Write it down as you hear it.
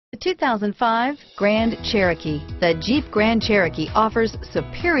The 2005 Grand Cherokee. The Jeep Grand Cherokee offers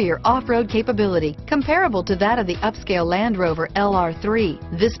superior off-road capability comparable to that of the upscale Land Rover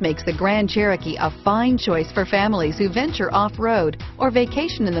LR3. This makes the Grand Cherokee a fine choice for families who venture off-road or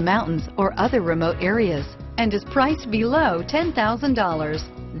vacation in the mountains or other remote areas, and is priced below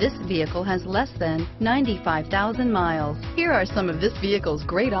 $10,000. This vehicle has less than 95,000 miles. Here are some of this vehicle's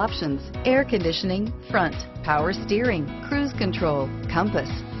great options: air conditioning, front, power steering, cruise control, compass,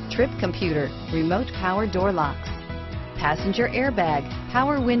 trip computer, remote power door locks, passenger airbag,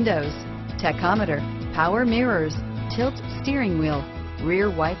 power windows, tachometer, power mirrors, tilt steering wheel,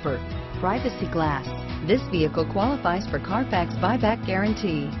 rear wiper, privacy glass. This vehicle qualifies for Carfax buyback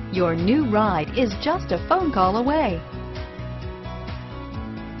guarantee. Your new ride is just a phone call away.